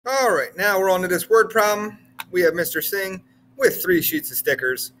All right, now we're on to this word problem. We have Mr. Singh with 3 sheets of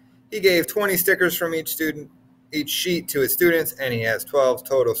stickers. He gave 20 stickers from each sheet to his students, and he has 12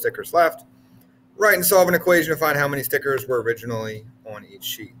 total stickers left. Write and solve an equation to find how many stickers were originally on each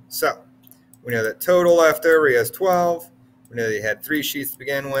sheet. So we know that total left over, he has 12. We know that he had 3 sheets to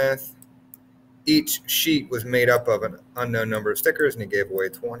begin with. Each sheet was made up of an unknown number of stickers, and he gave away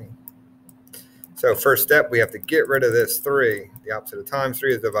 20. So first step, we have to get rid of this 3. The opposite of times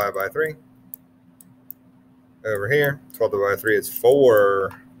 3 is divided by 3. Over here, 12 divided by 3 is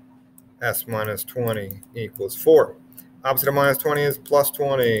 4. S minus 20 equals 4. Opposite of minus 20 is plus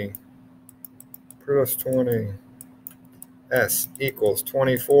 20. Plus 20. S equals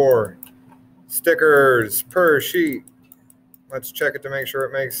 24 stickers per sheet. Let's check it to make sure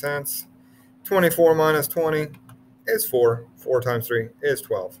it makes sense. 24 minus 20 is 4. 4 times 3 is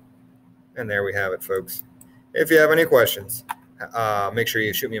 12. And there we have it, folks. If you have any questions, make sure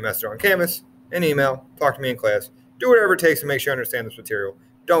you shoot me a message on Canvas, an email, talk to me in class. Do whatever it takes to make sure you understand this material.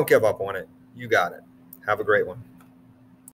 Don't give up on it. You got it. Have a great one.